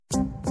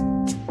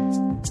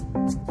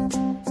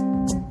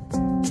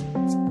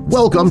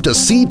Welcome to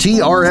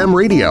CTRM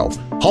Radio,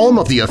 home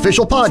of the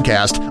official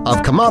podcast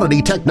of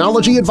Commodity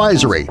Technology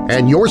Advisory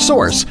and your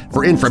source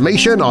for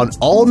information on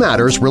all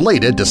matters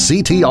related to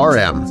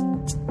CTRM.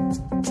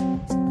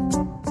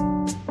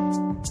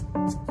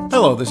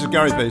 Hello, this is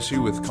Gary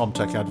Vasey with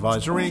Comtech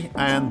Advisory,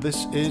 and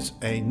this is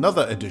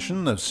another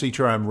edition of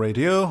CTRM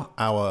Radio,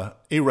 our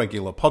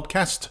irregular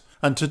podcast.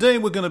 And today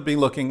we're going to be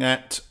looking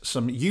at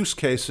some use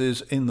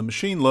cases in the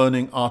machine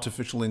learning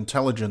artificial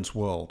intelligence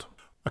world.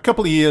 A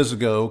couple of years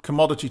ago,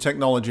 Commodity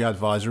Technology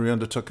Advisory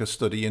undertook a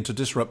study into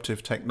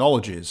disruptive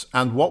technologies,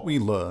 and what we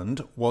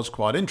learned was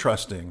quite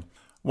interesting.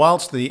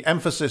 Whilst the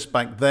emphasis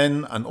back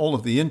then and all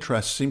of the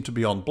interest seemed to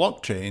be on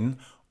blockchain,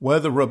 where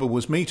the rubber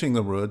was meeting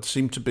the road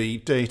seemed to be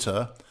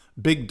data,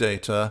 big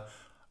data,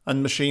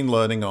 and machine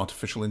learning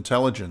artificial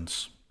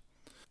intelligence.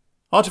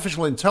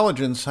 Artificial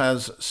intelligence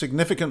has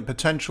significant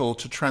potential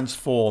to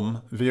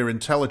transform, via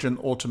intelligent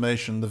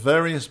automation, the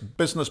various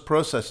business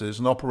processes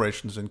and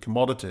operations in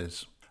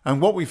commodities. And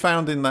what we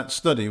found in that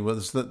study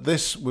was that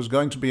this was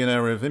going to be an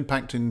area of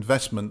impact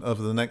investment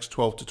over the next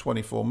 12 to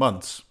 24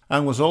 months,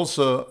 and was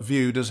also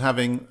viewed as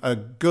having a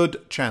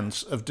good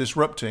chance of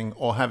disrupting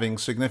or having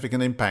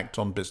significant impact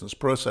on business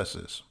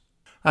processes.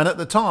 And at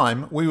the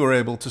time, we were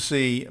able to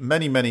see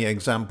many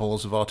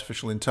examples of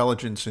artificial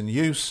intelligence in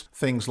use,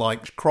 things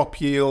like crop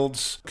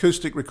yields,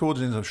 acoustic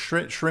recordings of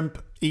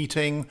shrimp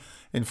eating,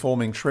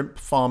 informing shrimp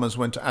farmers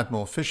when to add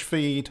more fish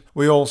feed.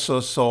 We also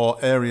saw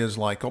areas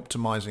like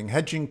optimizing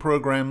hedging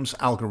programs,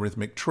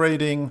 algorithmic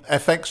trading,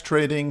 FX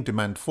trading,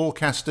 demand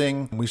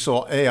forecasting. We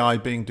saw AI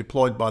being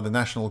deployed by the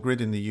National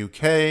Grid in the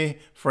UK,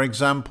 for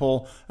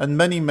example, and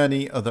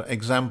many other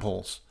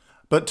examples.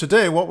 But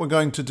today what we're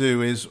going to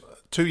do is,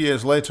 2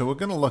 years later, we're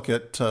going to look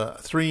at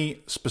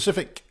three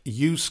specific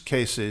use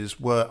cases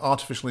where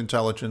artificial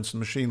intelligence and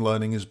machine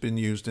learning has been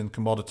used in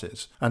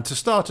commodities. And to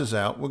start us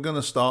out, we're going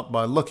to start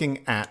by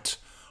looking at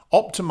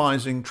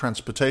optimizing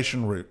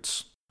transportation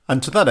routes.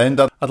 And to that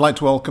end, I'd like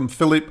to welcome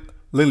Philip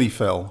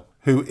Lilliefel,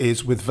 who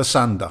is with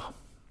Vasander.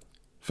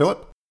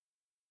 Philip?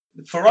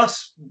 For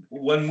us,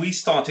 when we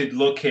started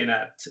looking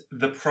at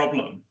the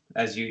problem,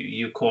 as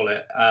you call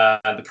it,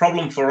 the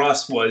problem for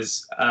us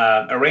was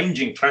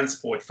arranging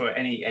transport for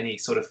any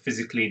sort of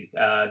physically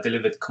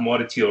delivered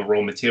commodity or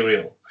raw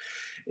material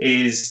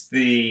is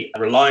the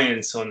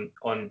reliance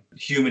on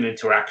human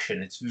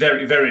interaction. It's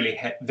very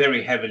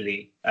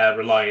heavily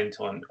reliant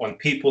on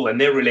people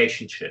and their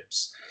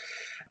relationships.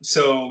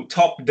 So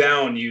top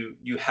down,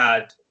 you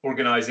had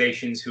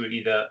organizations who were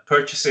either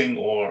purchasing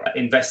or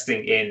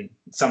investing in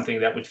something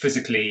that would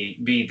physically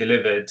be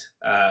delivered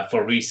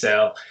for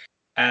resale,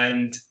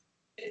 and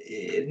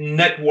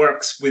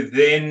networks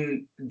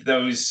within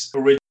those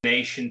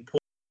origination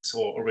points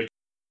or origin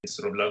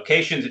sort of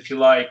locations, if you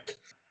like,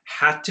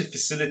 had to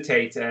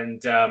facilitate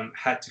and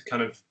had to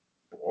kind of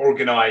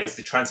organize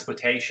the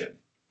transportation.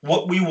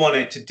 What we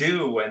wanted to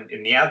do, and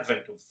in the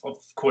advent of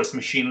course,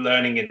 machine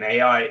learning and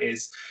AI,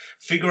 is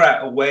figure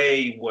out a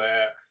way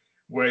where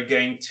we're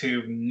going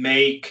to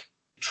make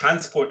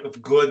transport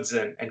of goods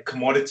and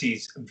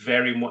commodities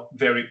very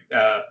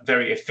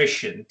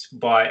efficient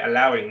by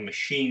allowing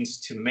machines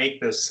to make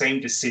those same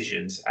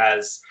decisions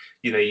as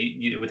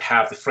you would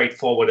have the freight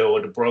forwarder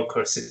or the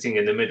broker sitting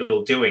in the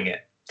middle doing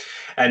it.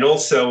 And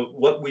also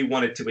what we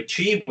wanted to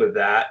achieve with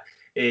that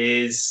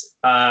is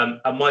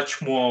a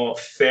much more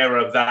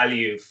fairer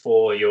value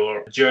for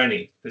your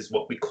journey, is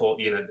what we call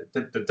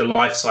the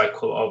life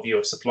cycle of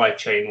your supply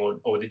chain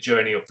or the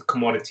journey of the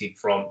commodity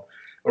from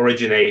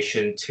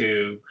origination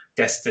to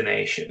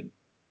destination.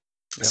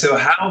 Yep. So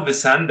how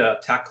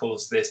Vasander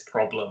tackles this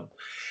problem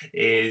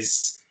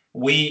is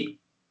we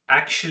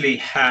actually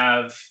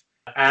have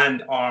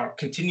and are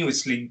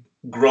continuously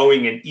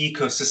growing an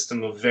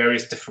ecosystem of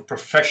various different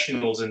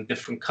professionals in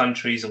different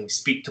countries, and we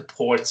speak to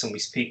ports and we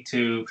speak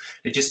to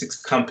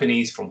logistics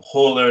companies, from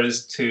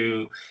haulers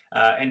to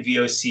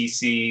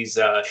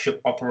NVOCCs, ship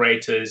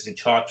operators and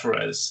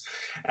charterers.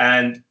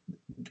 And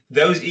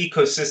those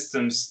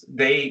ecosystems,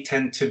 they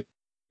tend to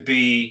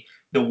be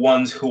the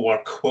ones who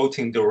are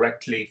quoting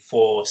directly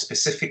for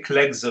specific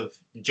legs of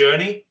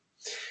journey,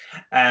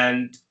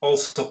 and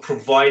also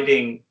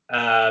providing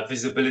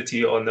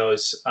visibility on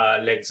those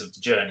legs of the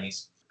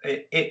journeys.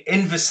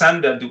 In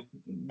Vasander,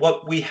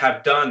 what we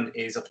have done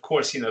is, of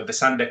course,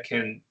 Vasander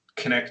can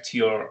connect to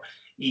your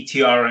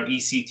ETRM,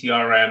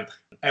 ECTRM,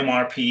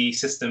 MRP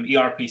system,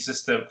 ERP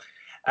system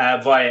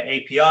via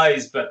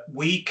APIs, but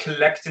we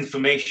collect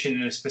information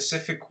in a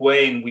specific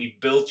way and we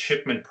build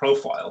shipment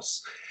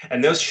profiles.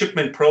 And those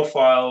shipment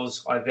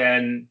profiles are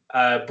then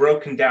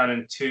broken down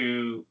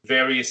into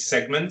various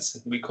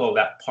segments. We call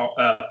that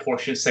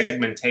portion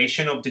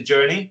segmentation of the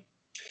journey.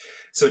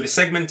 So the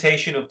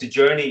segmentation of the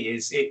journey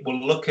is, it will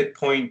look at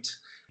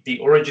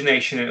the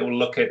origination, and it will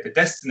look at the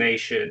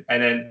destination,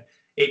 and then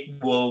it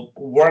will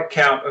work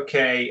out,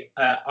 okay,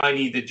 I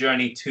need the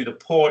journey to the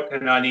port,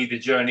 and I need the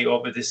journey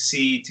over the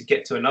sea to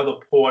get to another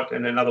port,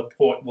 and another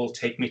port will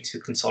take me to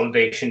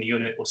consolidation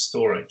unit or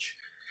storage.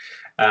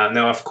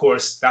 Now, of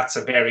course, that's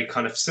a very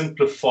kind of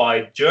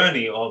simplified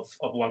journey of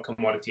one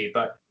commodity,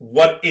 but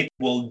what it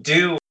will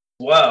do as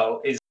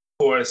well is,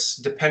 of course,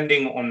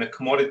 depending on the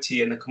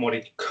commodity and the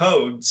commodity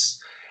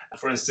codes,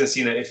 for instance,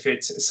 if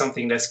it's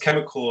something that's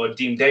chemical or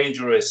deemed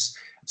dangerous,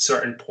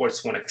 certain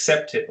ports won't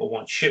accept it or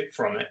won't ship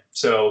from it.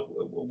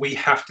 So we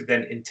have to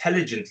then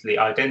intelligently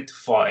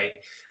identify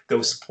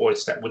those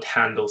ports that would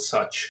handle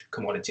such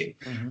commodity.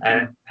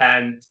 Mm-hmm.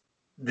 And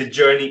the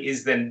journey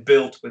is then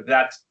built with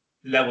that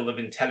level of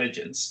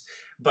intelligence.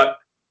 But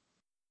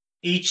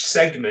each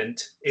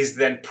segment is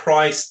then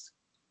priced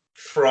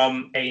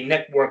from a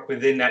network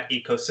within that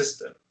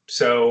ecosystem.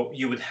 So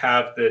you would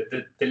have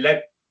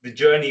the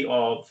journey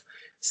of,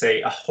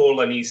 say, a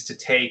hauler needs to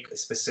take a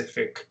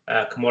specific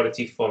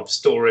commodity from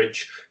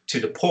storage to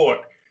the port.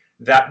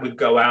 That would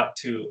go out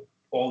to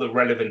all the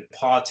relevant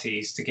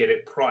parties to get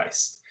it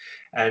priced.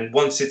 And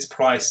once it's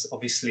priced,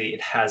 obviously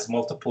it has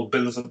multiple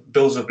bills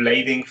of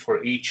lading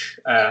for each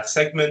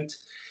segment.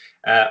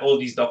 All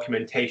these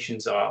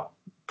documentations are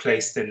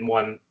placed in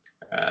one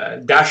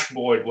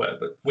dashboard, where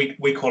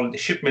we call it the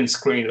shipment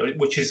screen,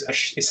 which is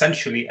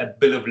essentially a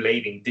bill of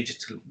lading,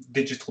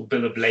 digital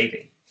bill of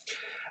lading.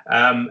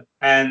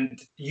 And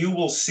you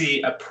will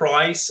see a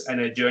price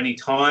and a journey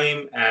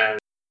time and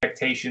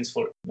expectations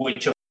for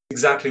which are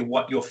exactly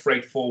what your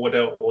freight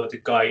forwarder or the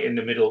guy in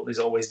the middle is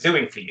always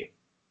doing for you.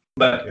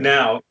 But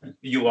now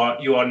you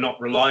are not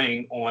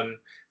relying on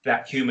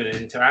that human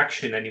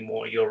interaction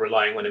anymore. You're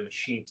relying on a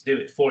machine to do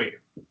it for you.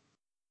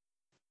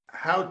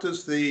 How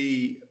does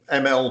the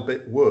ML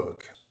bit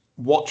work?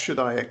 What should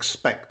I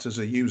expect as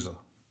a user?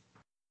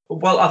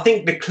 Well, I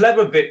think the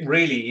clever bit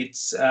really,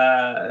 it's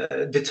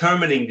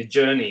determining the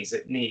journeys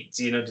it needs,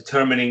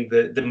 determining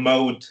the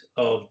mode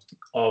of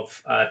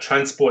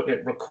transport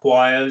it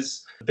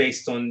requires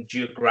based on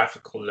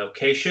geographical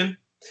location.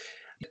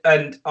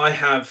 And I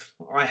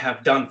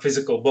have done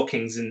physical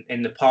bookings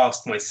in the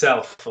past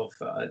myself of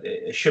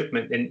a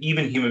shipment, and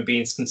even human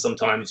beings can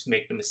sometimes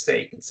make the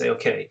mistake and say,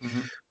 okay,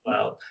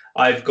 well,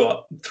 I've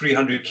got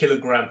 300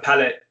 kilogram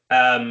pallet.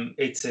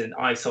 It's an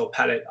ISO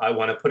pallet. I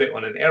want to put it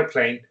on an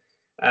airplane.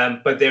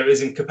 But there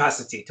isn't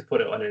capacity to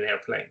put it on an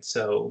airplane.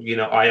 So,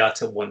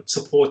 IATA won't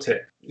support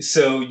it.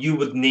 So you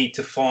would need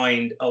to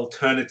find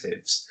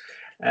alternatives.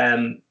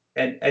 And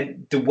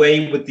the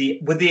way with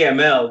the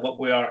ML, what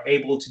we are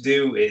able to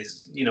do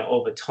is,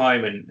 over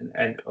time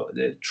and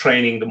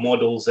training the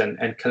models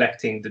and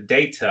collecting the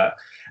data,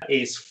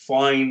 is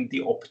find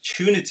the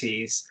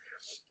opportunities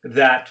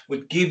that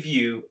would give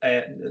you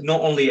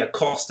not only a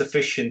cost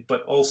efficient,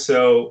 but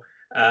also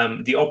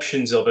the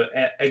options of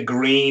a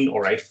green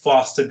or a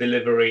faster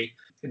delivery,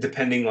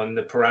 depending on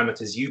the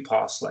parameters you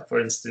pass. Like,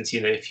 for instance,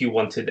 if you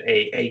wanted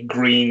a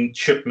green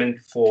shipment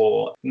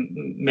for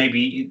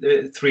maybe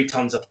 3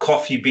 tons of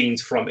coffee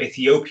beans from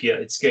Ethiopia,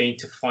 it's going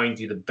to find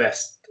you the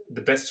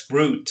best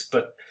route,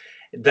 but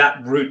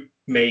that route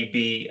may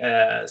be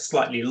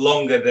slightly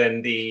longer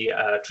than the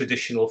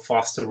traditional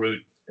faster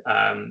route.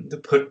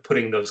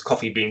 Putting those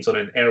coffee beans on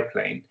an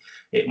airplane,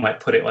 it might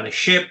put it on a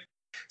ship.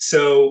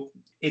 So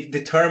it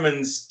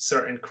determines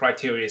certain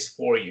criteria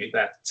for you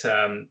that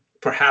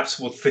perhaps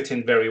would fit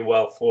in very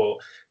well for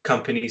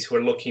companies who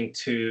are looking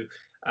to,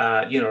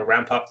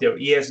 ramp up their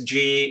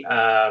ESG.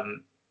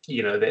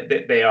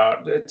 They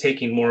are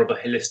taking more of a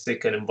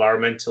holistic and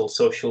environmental,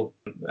 social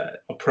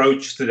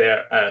approach to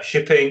their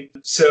shipping.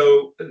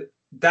 So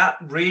that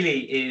really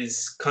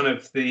is kind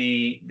of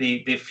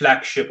the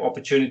flagship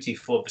opportunity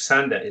for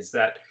Vasander, is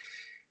that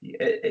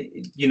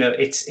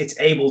it's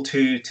able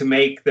to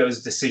make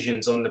those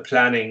decisions on the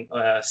planning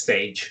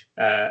stage,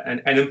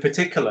 and in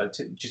particular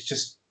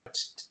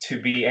to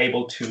be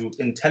able to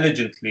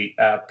intelligently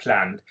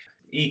plan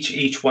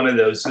each one of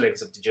those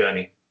legs of the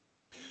journey.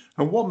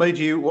 And what made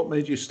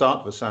you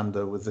start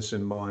Vasander with this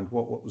in mind?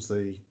 What was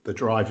the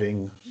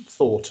driving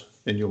thought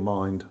in your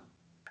mind?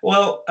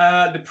 Well,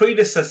 the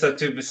predecessor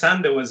to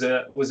Vasander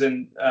was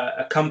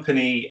a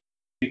company,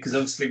 because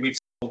obviously we've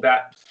sold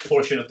that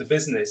portion of the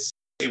business.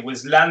 It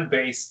was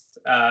land-based,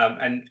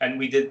 and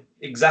we did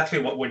exactly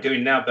what we're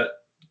doing now,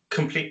 but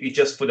completely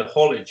just for the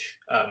haulage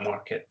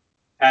market.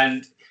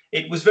 And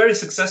it was very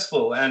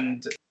successful.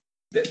 And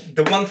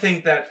the one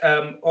thing that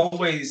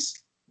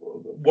always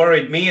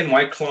worried me and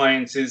my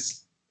clients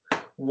is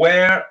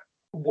where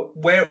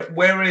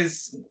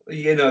is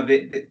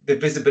the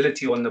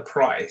visibility on the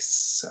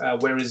price?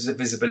 Where is the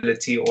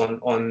visibility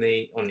on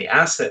the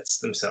assets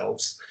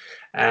themselves?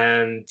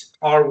 And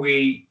are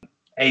we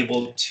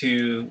able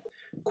to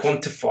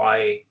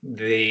quantify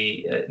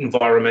the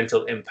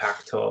environmental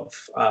impact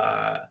of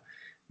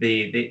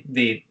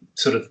the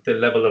sort of the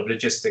level of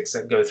logistics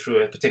that go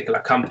through a particular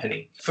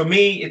company? For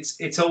me,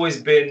 it's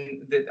always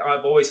been that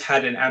I've always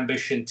had an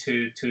ambition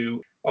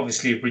to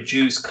obviously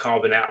reduce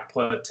carbon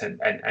output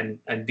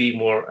and be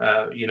more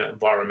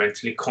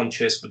environmentally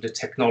conscious with the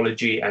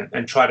technology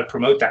and try to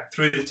promote that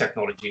through the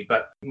technology.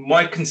 But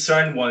my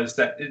concern was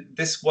that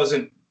this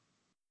wasn't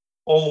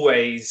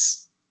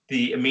always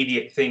the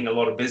immediate thing a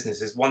lot of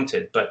businesses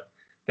wanted, but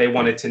they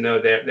wanted to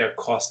know their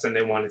cost and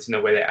they wanted to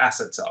know where their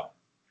assets are.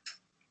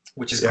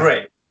 which is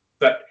great.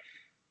 But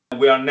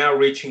we are now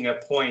reaching a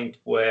point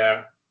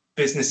where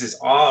businesses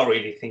are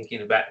really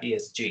thinking about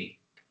ESG.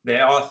 They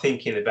are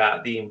thinking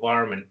about the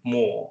environment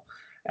more.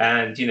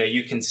 And,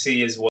 you can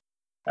see as well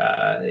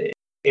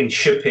in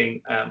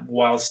shipping,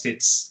 whilst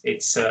it's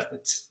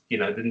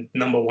the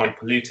number one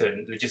polluter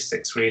in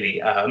logistics, really,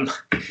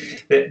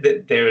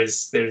 there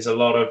is a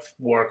lot of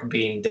work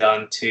being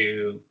done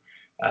to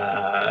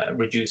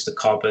reduce the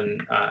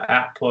carbon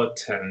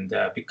output and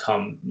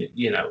become,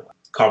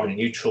 carbon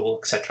neutral,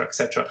 et cetera, et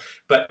cetera.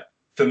 But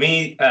for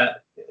me,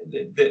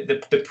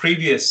 the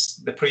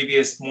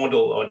previous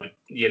model, or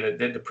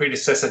the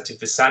predecessor to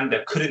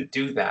Vasander, couldn't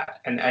do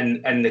that,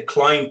 and the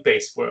client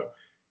base were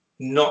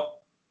not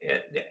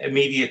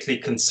immediately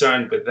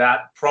concerned with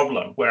that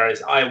problem,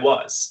 whereas I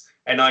was,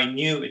 and I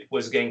knew it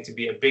was going to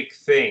be a big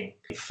thing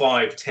in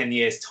 5-10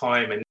 years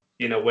time, and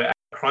we're at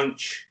a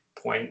crunch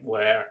point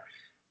where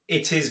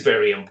it is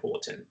very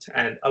important,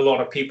 and a lot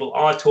of people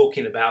are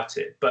talking about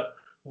it, but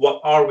what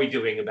are we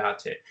doing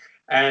about it?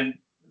 And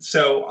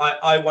so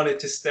I wanted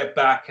to step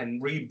back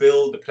and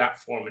rebuild the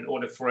platform in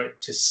order for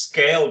it to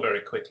scale very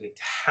quickly,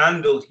 to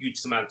handle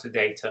huge amounts of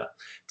data,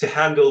 to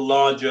handle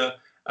larger,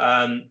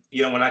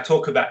 when I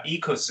talk about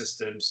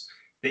ecosystems,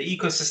 the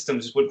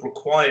ecosystems would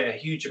require a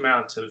huge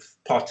amount of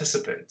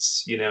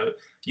participants.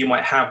 You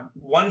might have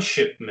one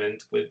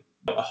shipment with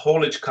a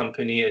haulage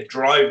company, a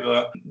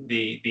driver,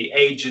 the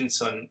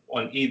agents on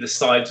either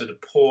sides of the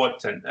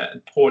port, and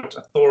port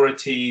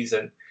authorities,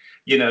 and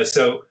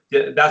so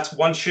that's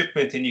one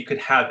shipment, and you could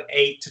have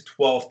 8 to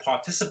 12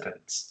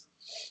 participants,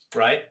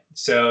 right?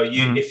 So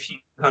if you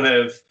kind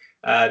of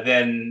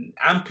then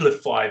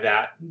amplify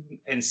that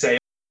and say,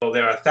 well,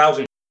 there are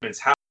 1,000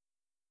 shipments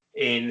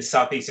in the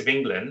southeast of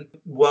England,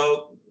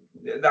 well,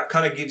 that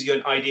kind of gives you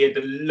an idea of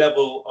the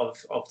level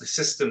of the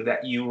system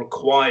that you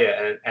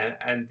require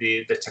and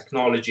the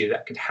technology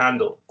that could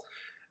handle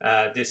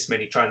this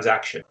many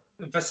transactions.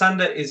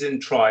 Vasander is in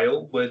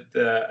trial with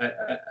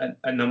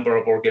a number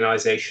of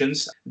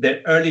organizations.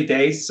 They're early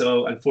days,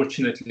 so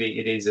unfortunately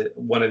it is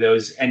one of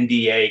those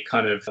NDA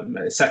kind of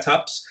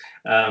setups.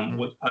 I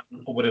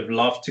would have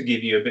loved to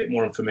give you a bit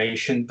more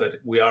information, but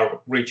we are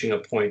reaching a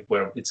point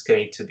where it's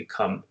going to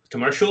become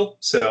commercial.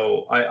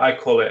 So I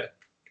call it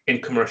in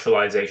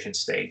commercialization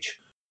stage.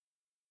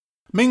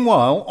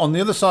 Meanwhile, on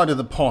the other side of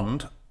the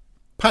pond,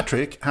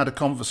 Patrick had a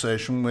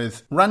conversation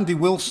with Randy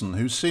Wilson,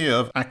 who's CEO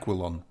of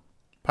Aquilon.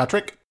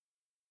 Patrick?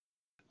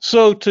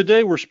 So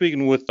today we're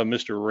speaking with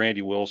Mr.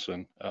 Randy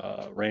Wilson.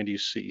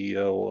 Randy's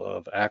CEO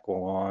of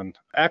Aquilon.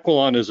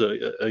 Aquilon is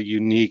a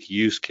unique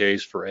use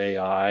case for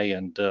AI,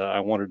 and I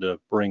wanted to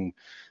bring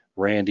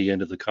Randy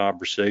into the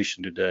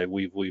conversation today.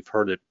 We've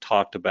heard it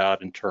talked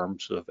about in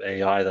terms of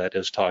AI, that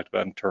is talked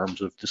about in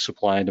terms of the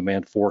supply and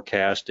demand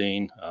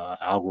forecasting,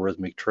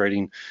 algorithmic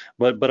trading,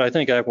 but I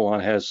think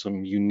Aquilon has a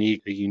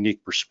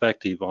unique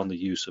perspective on the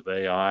use of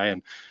AI.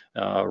 And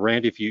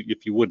Randy,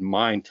 if you wouldn't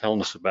mind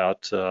telling us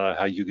about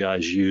how you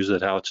guys use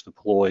it, how it's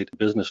deployed,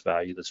 business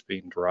value that's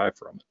being derived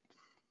from it.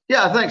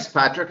 Yeah, thanks,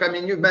 Patrick. I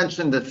mean, you've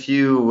mentioned a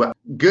few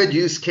good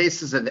use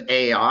cases of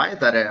AI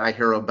that I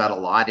hear about a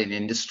lot in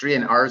industry,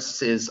 and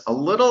ours is a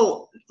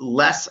little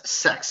less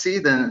sexy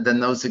than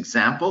those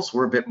examples.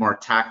 We're a bit more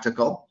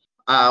tactical.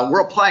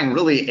 We're applying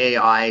really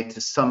AI to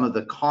some of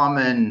the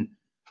common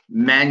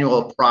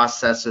manual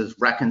processes,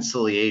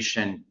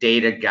 reconciliation,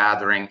 data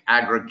gathering,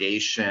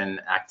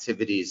 aggregation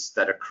activities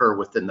that occur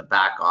within the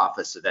back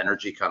office of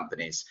energy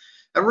companies.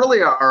 And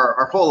really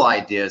our whole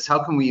idea is,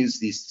 how can we use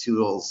these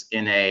tools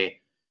in a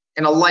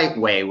light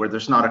way, where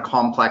there's not a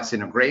complex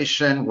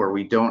integration, where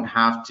we don't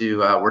have to,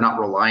 we're not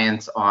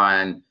reliant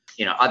on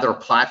other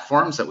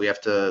platforms that we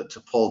have to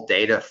pull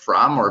data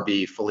from or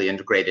be fully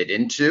integrated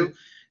into,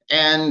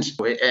 and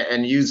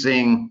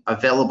using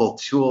available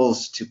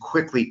tools to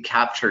quickly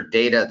capture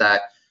data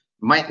that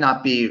might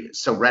not be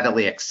so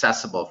readily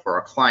accessible for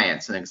our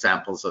clients. And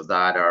examples of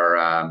that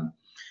are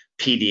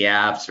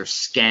PDFs or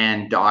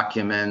scanned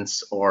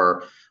documents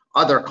or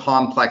other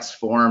complex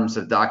forms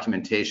of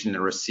documentation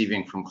they're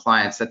receiving from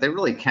clients that they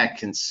really can't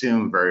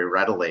consume very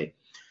readily.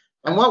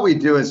 And what we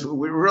do is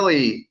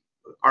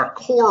our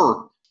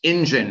core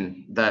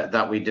engine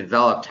that we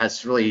developed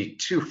has really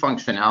two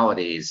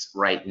functionalities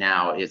right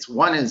now.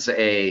 One is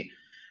an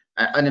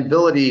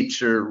ability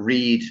to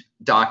read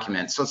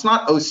documents. So it's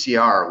not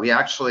OCR. We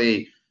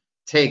actually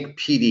take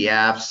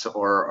PDFs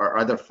or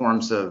other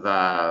forms of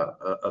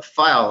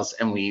files,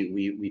 and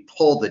we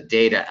pull the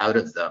data out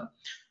of them.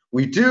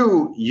 We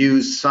do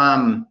use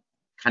some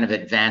kind of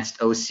advanced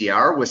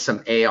OCR with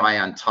some AI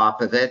on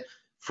top of it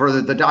for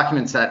the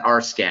documents that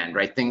are scanned,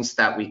 right? Things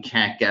that we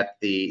can't get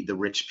the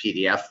rich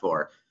PDF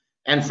for.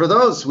 And for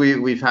those,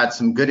 we've had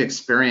some good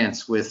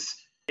experience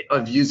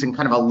of using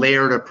kind of a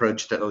layered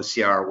approach to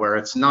OCR, where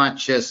it's not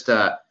just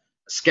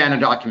scan a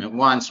document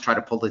once, try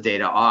to pull the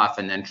data off,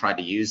 and then try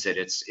to use it.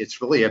 It's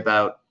really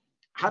about,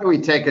 how do we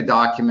take a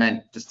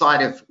document,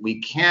 decide if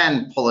we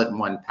can pull it in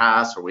one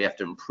pass, or we have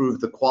to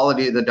improve the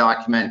quality of the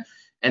document,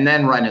 and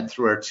then run it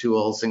through our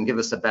tools and give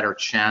us a better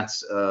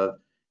chance of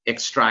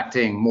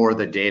extracting more of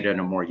the data in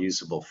a more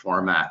usable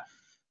format.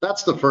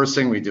 That's the first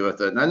thing we do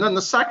with it. And then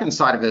the second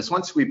side of it is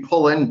once we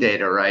pull in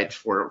data, right,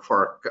 for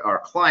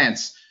our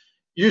clients,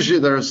 usually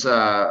there's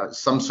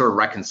some sort of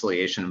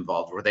reconciliation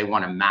involved where they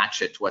want to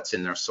match it to what's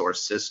in their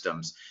source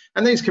systems.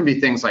 And these can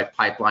be things like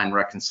pipeline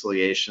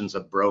reconciliations,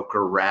 a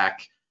broker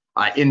rec,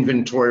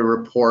 inventory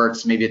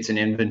reports. Maybe it's an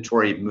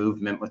inventory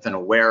movement within a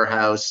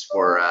warehouse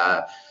for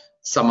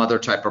some other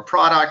type of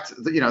product.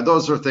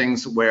 Those are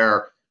things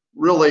where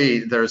really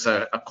there's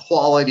a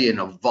quality and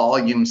a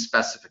volume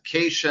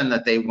specification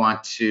that they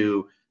want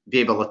to be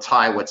able to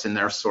tie what's in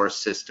their source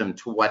system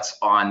to what's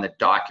on the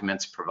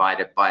documents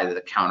provided by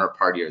the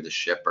counterparty or the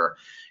shipper.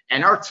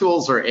 And our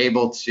tools are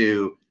able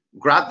to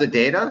grab the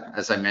data,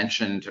 as I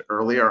mentioned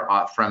earlier,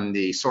 from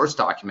the source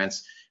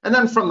documents, and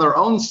then from their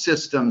own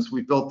systems,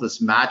 we built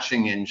this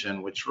matching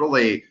engine, which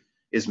really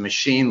is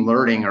machine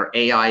learning or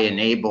AI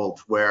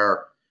enabled,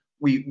 where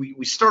we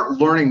start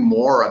learning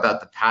more about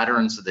the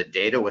patterns of the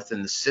data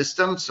within the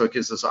system. So it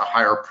gives us a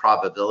higher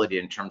probability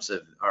in terms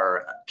of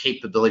our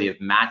capability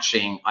of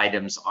matching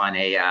items on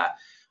a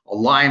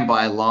line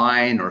by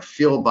line or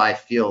field by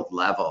field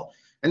level.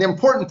 And the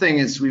important thing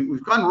is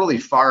we've gone really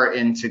far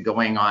into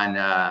going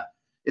on,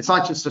 it's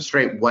not just a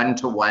straight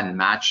one-to-one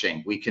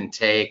matching. We can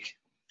take,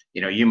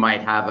 you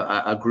might have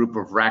a group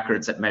of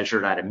records that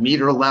measured at a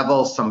meter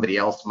level. Somebody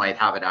else might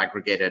have it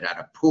aggregated at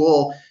a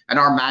pool. And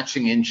our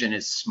matching engine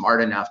is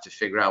smart enough to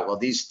figure out, well,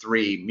 these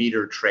 3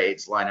 meter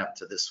trades line up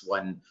to this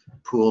one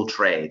pool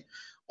trade.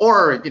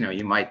 Or,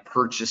 you might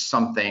purchase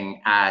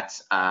something at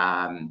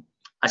a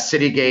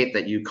Citygate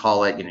that you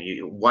call it,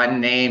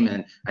 one name,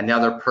 and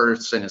another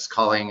person is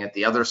calling it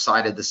the other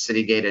side of the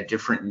Citygate a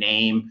different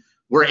name.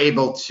 We're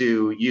able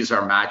to use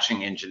our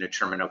matching engine to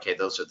determine, okay,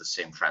 those are the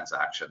same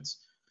transactions.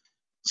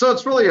 So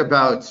it's really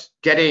about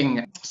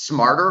getting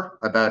smarter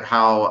about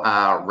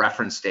how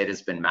reference data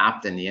has been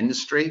mapped in the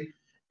industry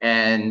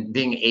and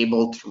being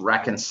able to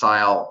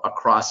reconcile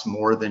across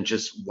more than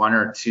just 1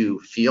 or 2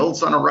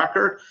 fields on a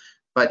record,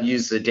 but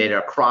use the data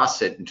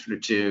across it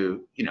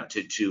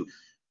to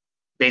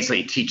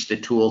basically teach the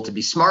tool to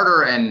be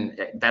smarter and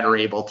better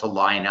able to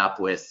line up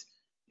with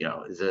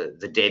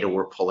the data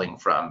we're pulling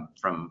from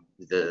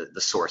the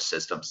source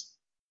systems.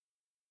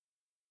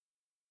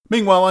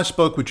 Meanwhile, I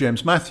spoke with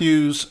James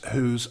Matthews,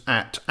 who's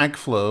at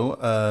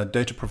AgFlow, a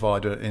data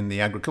provider in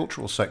the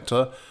agricultural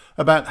sector,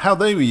 about how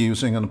they were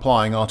using and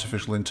applying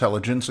artificial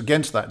intelligence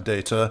against that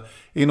data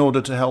in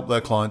order to help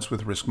their clients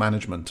with risk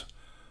management.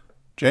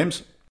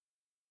 James?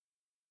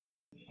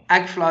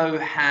 AgFlow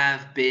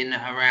have been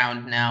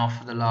around now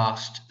for the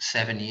last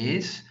 7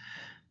 years.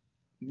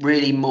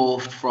 Really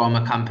morphed from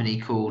a company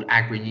called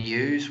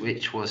Agri-News,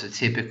 which was a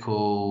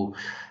typical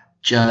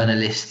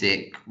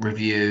journalistic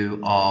review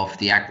of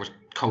the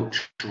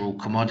agricultural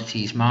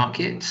commodities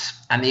markets.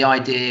 And the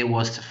idea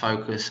was to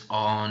focus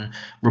on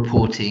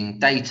reporting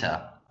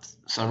data.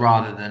 So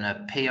rather than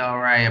a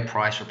PRA, a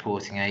price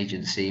reporting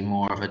agency,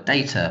 more of a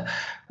data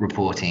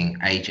reporting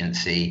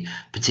agency,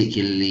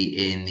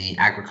 particularly in the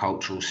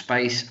agricultural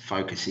space,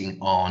 focusing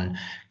on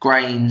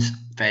grains,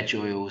 veg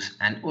oils,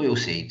 and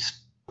oilseeds.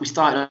 We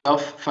started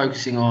off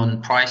focusing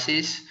on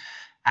prices,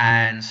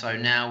 and so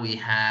now we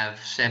have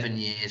 7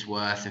 years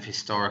worth of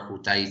historical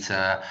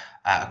data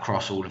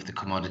across all of the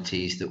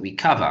commodities that we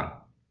cover.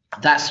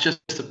 That's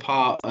just a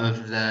part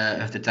of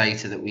the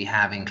data that we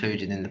have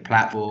included in the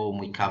platform.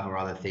 We cover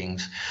other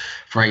things,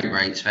 freight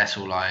rates,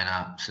 vessel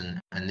lineups,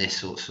 and this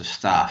sorts of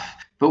stuff.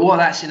 But what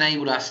that's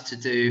enabled us to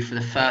do for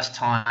the first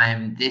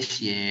time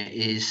this year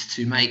is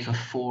to make a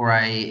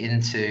foray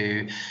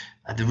into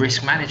the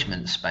risk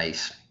management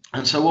space.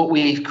 And so what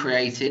we've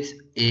created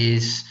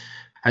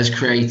has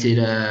created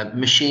a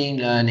machine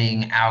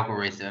learning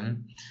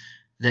algorithm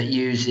that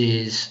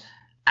uses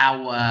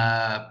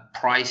our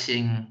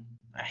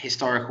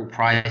historical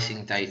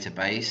pricing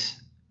database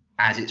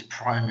as its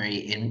primary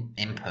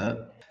input,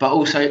 but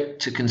also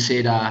to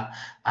consider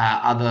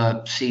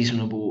other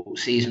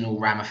seasonal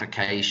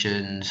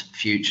ramifications,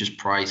 futures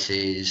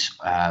prices,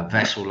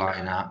 vessel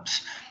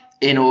lineups,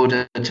 in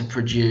order to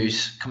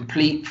produce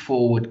complete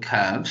forward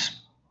curves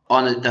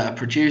that are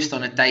produced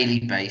on a daily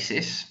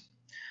basis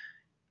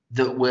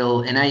that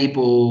will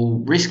enable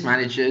risk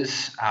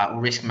managers or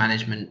risk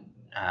management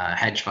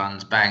hedge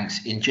funds,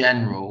 banks in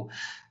general,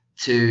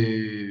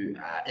 to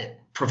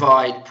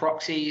provide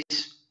proxies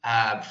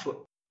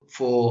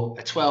for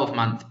a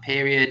 12-month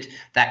period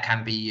that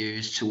can be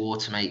used to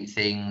automate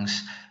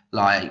things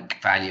like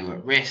value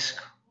at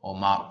risk or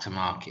mark to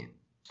market.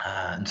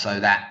 And so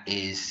that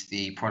is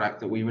the product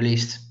that we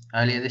released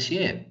earlier this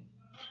year.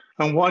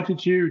 And why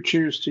did you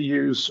choose to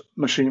use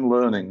machine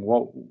learning?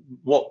 What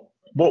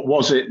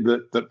was it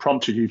that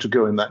prompted you to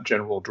go in that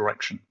general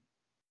direction?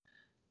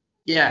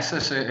 Yes,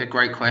 that's a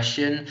great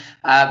question.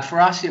 For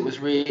us, it was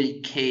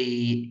really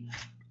key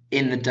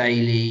in the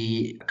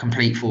daily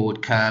complete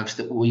forward curves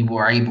that we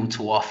were able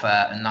to offer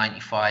a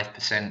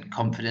 95%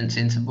 confidence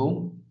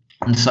interval.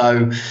 And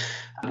so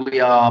we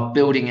are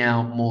building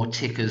out more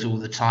tickers all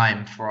the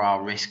time for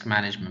our risk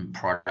management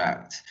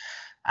product.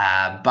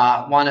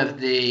 But one of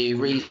the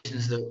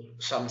reasons that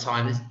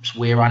sometimes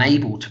we're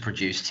unable to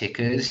produce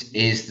tickers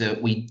is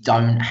that we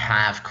don't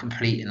have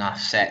complete enough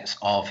sets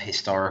of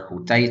historical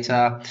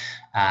data,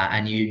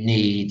 and you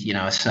need,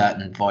 a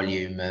certain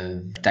volume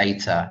of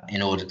data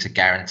in order to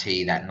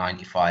guarantee that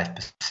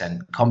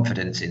 95%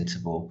 confidence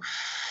interval.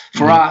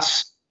 For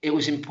us, it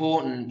was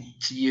important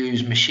to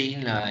use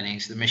machine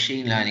learning. So the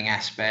machine learning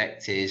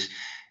aspect is,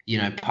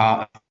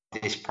 part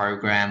of this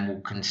program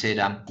will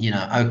consider,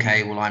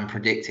 okay, well, I'm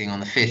predicting on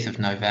the 5th of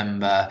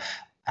November,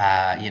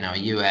 a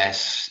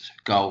US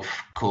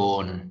Gulf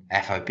corn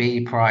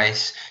FOB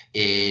price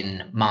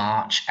in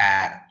March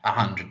at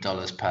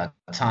 $100 per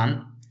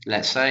ton,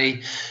 let's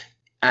say.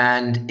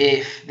 And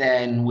if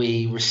then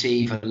we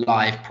receive a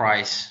live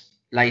price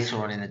later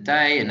on in the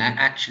day, and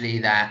actually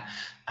that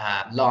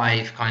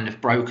live kind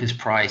of broker's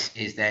price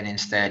is then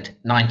instead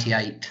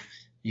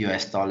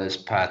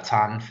 $98 per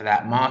ton for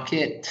that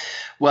market.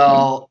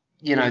 Well,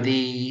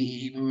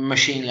 the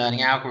machine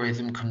learning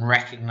algorithm can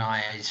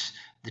recognize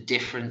the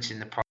difference in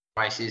the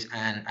prices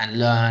and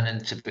learn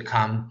and to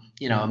become,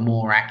 a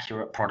more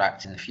accurate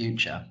product in the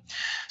future.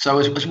 So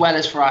as well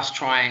as for us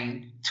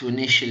trying to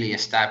initially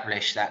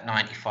establish that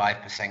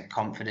 95%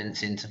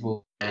 confidence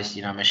interval as,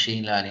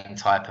 machine learning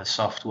type of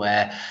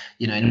software,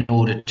 in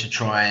order to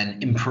try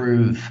and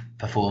improve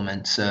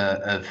performance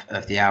of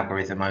the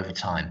algorithm over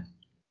time.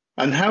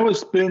 And how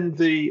has been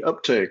the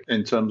uptake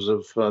in terms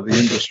of the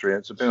industry?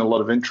 Has there been a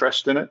lot of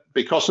interest in it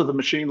because of the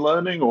machine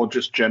learning, or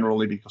just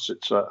generally because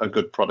it's a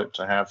good product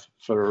to have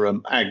for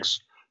ags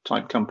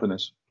type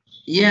companies?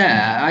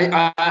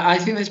 Yeah, I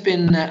think there's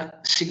been a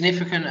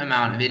significant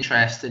amount of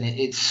interest, and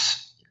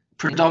it's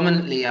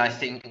predominantly, I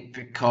think,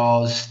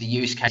 because the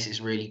use case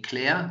is really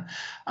clear,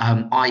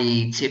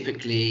 i.e.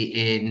 typically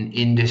in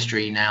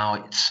industry now,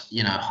 it's,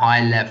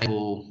 high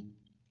level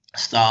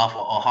staff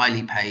or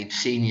highly paid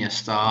senior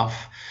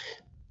staff,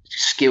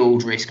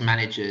 skilled risk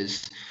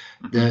managers,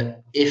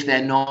 that if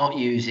they're not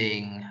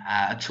using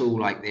a tool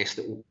like this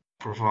that will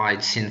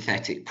provide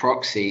synthetic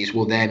proxies,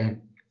 well,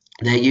 then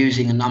they're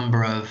using a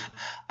number of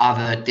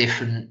other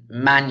different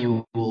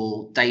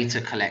manual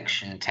data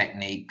collection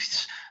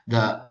techniques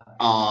that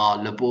are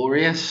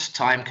laborious,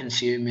 time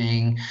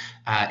consuming,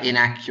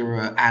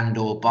 inaccurate, and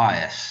or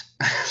biased.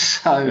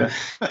 So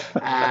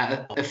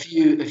a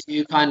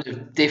few kind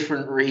of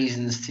different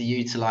reasons to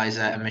utilize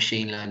a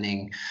machine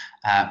learning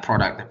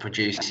product that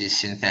produces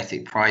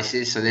synthetic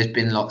prices. So there's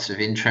been lots of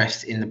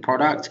interest in the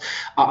product.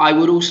 I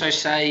would also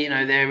say,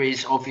 there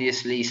is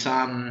obviously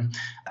some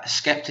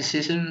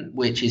skepticism,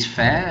 which is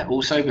fair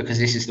also, because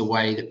this is the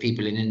way that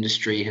people in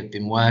industry have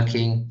been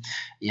working,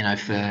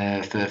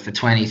 for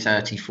 20,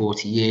 30,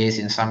 40 years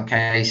in some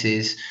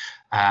cases.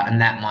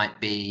 And that might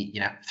be,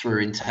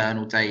 through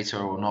internal data,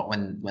 or not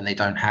when they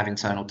don't have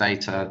internal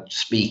data,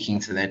 speaking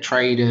to their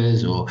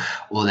traders or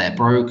their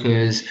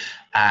brokers.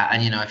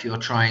 And, if you're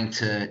trying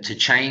to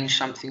change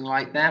something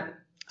like that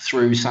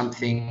through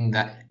something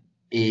that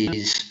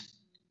is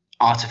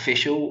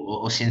artificial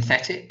or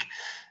synthetic,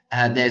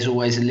 there's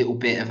always a little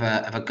bit of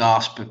a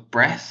gasp of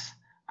breath.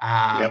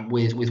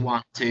 With one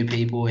or two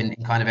people in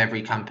kind of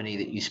every company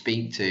that you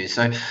speak to.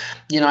 So,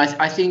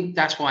 I think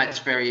that's why it's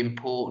very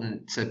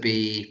important to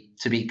be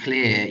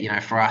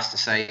clear, for us to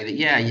say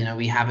that,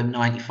 we have a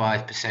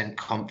 95%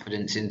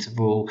 confidence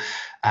interval.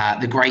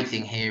 The great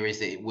thing here is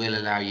that it will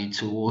allow you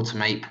to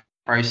automate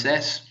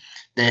process.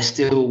 There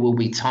still will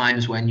be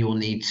times when you'll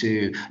need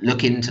to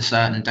look into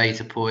certain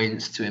data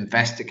points to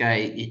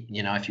investigate,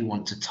 if you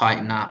want to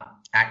tighten up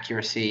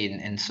accuracy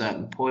in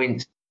certain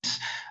points.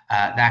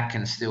 That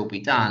can still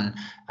be done,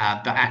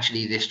 but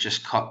actually this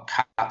just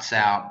cuts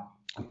out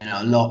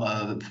a lot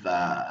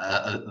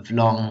of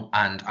long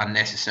and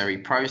unnecessary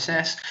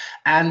process,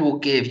 and will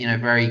give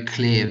very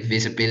clear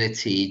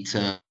visibility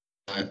to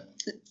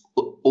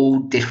all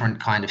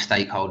different kind of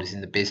stakeholders in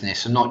the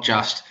business. So not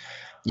just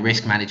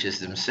risk managers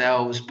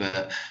themselves,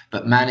 but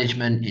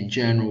management in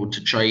general,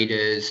 to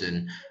traders,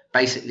 and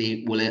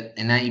basically will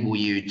enable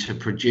you to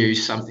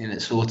produce something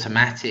that's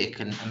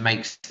automatic and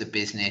makes the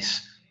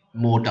business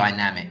more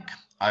dynamic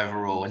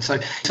overall. And so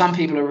some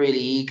people are really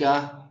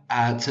eager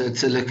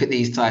to look at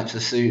these types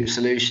of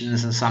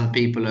solutions, and some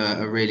people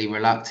are really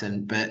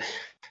reluctant, but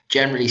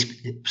generally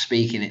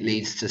speaking, it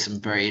leads to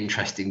some very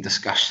interesting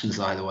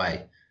discussions either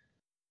way.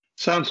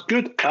 Sounds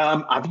good.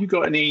 Have you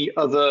got any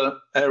other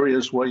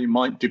areas where you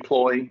might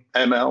deploy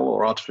ML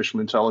or artificial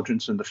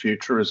intelligence in the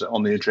future? Is it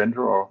on the agenda,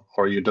 or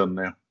are you done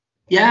now?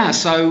 Yeah,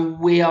 so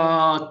we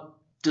are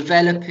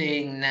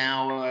developing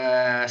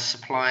now a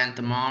supply and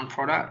demand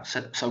product.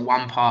 So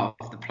one part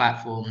of the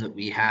platform that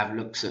we have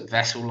looks at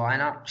vessel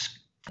lineups,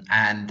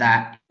 and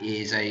that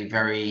is a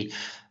very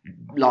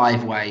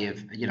live way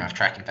of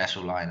tracking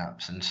vessel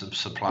lineups and some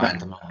supply and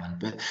demand.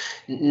 But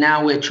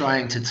now we're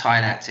trying to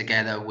tie that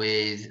together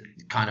with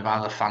kind of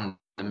other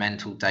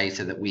fundamental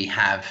data that we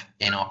have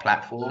in our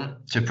platform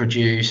to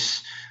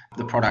produce.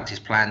 The product is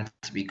planned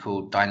to be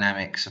called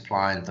Dynamic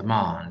Supply and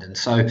Demand, and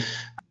so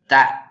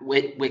that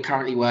we're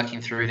currently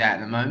working through that at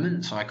the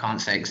moment, so I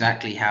can't say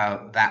exactly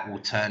how that will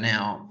turn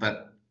out,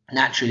 but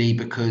naturally,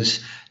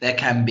 because there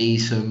can be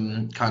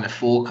some kind of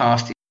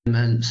forecasting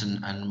elements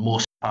and more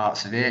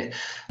parts of it.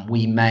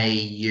 We may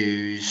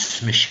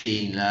use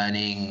machine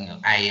learning,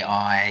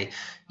 AI,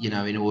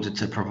 in order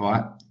to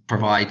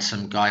provide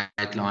some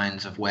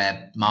guidelines of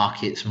where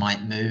markets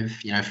might move.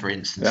 For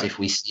instance, if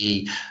we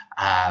see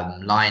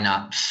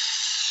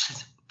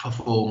lineups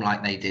perform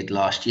like they did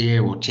last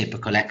year, or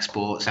typical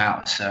exports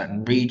out of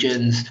certain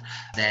regions,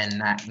 then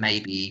that may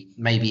be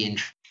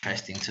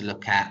interesting to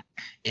look at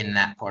in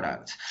that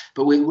product.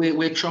 But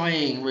we're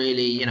trying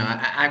really,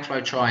 at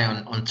Agflow try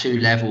on two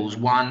levels.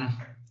 One,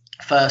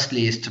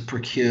 firstly, is to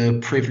procure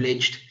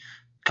privileged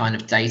kind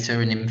of data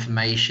and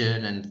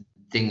information and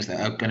things that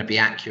are going to be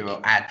accurate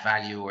or add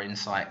value or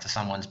insight to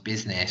someone's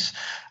business.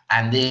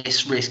 And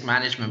this risk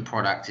management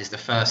product is the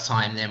first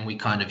time then we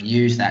kind of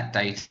use that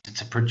data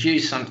to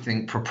produce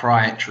something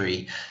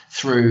proprietary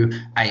through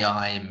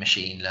AI and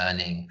machine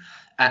learning.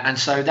 And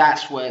so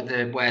that's where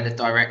the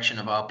direction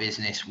of our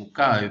business will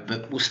go,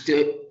 but will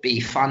still be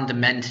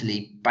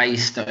fundamentally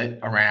based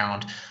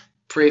around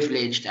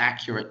privileged,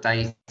 accurate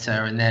data,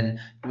 and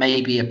then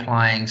maybe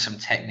applying some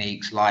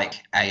techniques like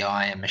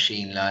AI and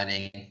machine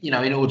learning,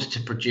 in order to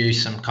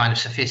produce some kind of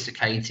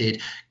sophisticated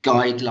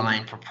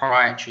guideline,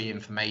 proprietary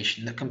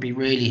information that can be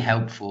really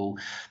helpful,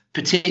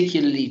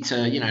 particularly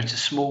to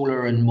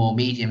smaller and more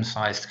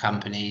medium-sized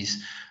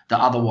companies that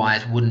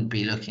otherwise wouldn't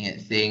be looking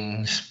at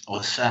things,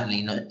 or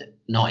certainly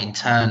not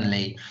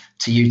internally,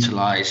 to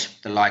utilize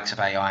the likes of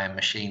AI and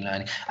machine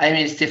learning. I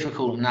mean, it's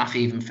difficult enough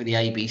even for the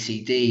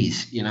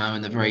ABCDs,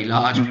 and the very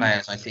large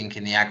players, I think,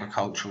 in the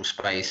agricultural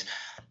space,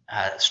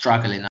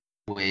 struggling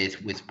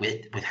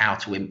with how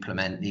to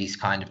implement these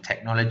kind of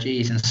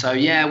technologies. And so,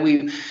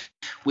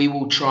 we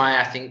will try,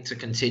 I think, to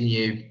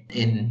continue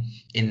in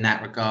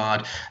that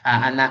regard,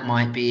 and that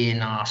might be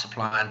in our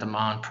supply and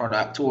demand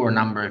product, or a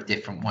number of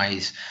different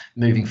ways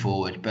moving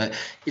forward. But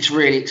it's a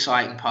really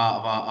exciting part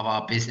of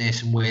our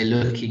business, and we're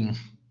looking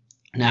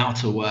now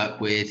to work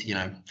with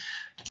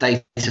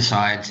data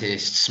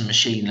scientists,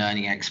 machine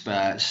learning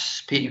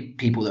experts,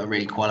 people that are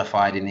really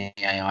qualified in the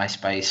AI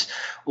space,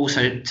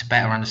 also to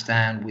better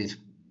understand with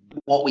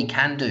what we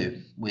can do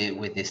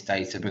with this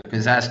data,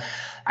 because as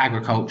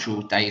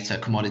agricultural data,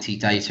 commodity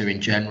data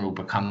in general,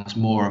 becomes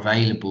more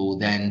available,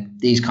 then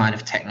these kind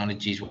of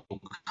technologies will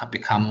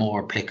become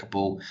more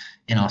applicable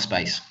in our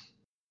space.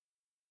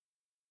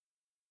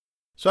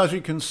 So as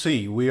you can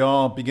see, we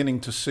are beginning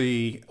to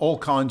see all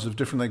kinds of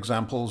different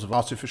examples of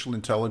artificial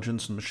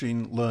intelligence and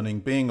machine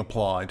learning being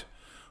applied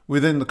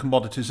within the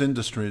commodities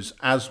industries,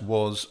 as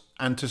was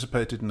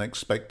anticipated and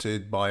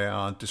expected by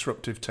our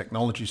disruptive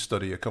technology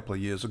study a couple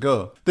of years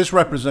ago. This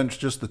represents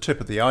just the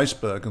tip of the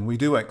iceberg, and we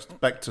do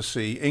expect to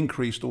see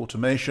increased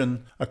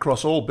automation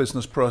across all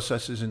business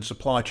processes in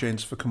supply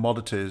chains for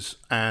commodities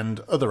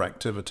and other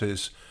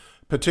activities,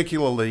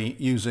 particularly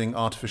using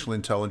artificial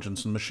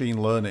intelligence and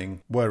machine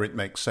learning where it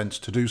makes sense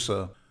to do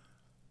so.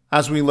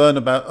 As we learn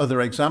about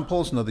other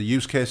examples and other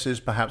use cases,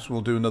 perhaps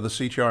we'll do another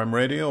CTRM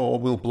radio, or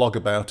we'll blog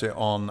about it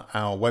on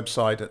our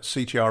website at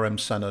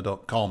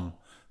ctrmcenter.com.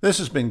 This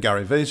has been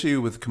Gary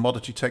Veziu with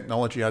Commodity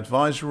Technology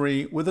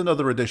Advisory, with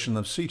another edition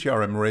of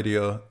CTRM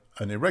Radio,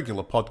 an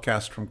irregular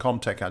podcast from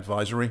Comtech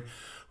Advisory.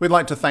 We'd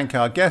like to thank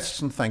our guests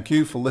and thank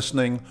you for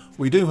listening.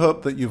 We do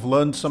hope that you've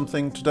learned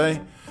something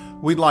today.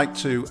 We'd like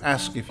to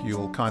ask if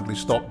you'll kindly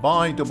stop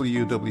by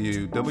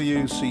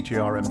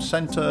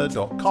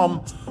www.ctrmcenter.com,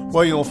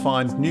 where you'll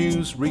find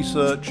news,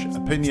 research,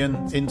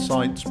 opinion,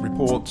 insights,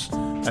 reports,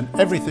 and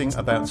everything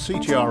about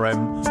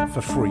CTRM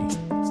for free.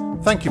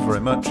 Thank you very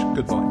much.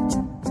 Goodbye.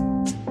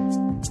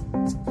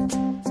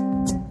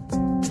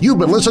 You've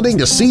been listening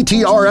to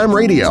CTRM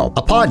Radio,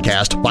 a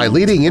podcast by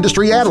leading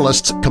industry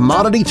analysts,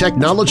 Commodity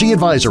Technology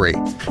Advisory.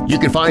 You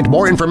can find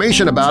more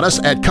information about us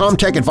at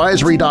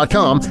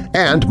comtechadvisory.com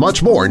and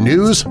much more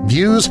news,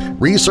 views,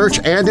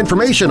 research, and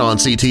information on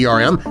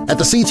CTRM at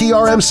the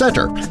CTRM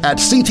Center at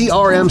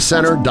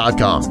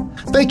ctrmcenter.com.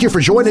 Thank you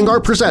for joining our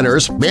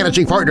presenters,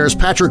 managing partners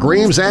Patrick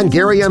Reams and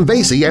Gary M.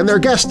 Veziu, and their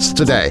guests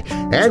today,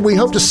 and we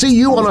hope to see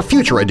you on a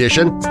future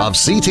edition of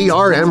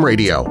CTRM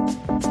Radio.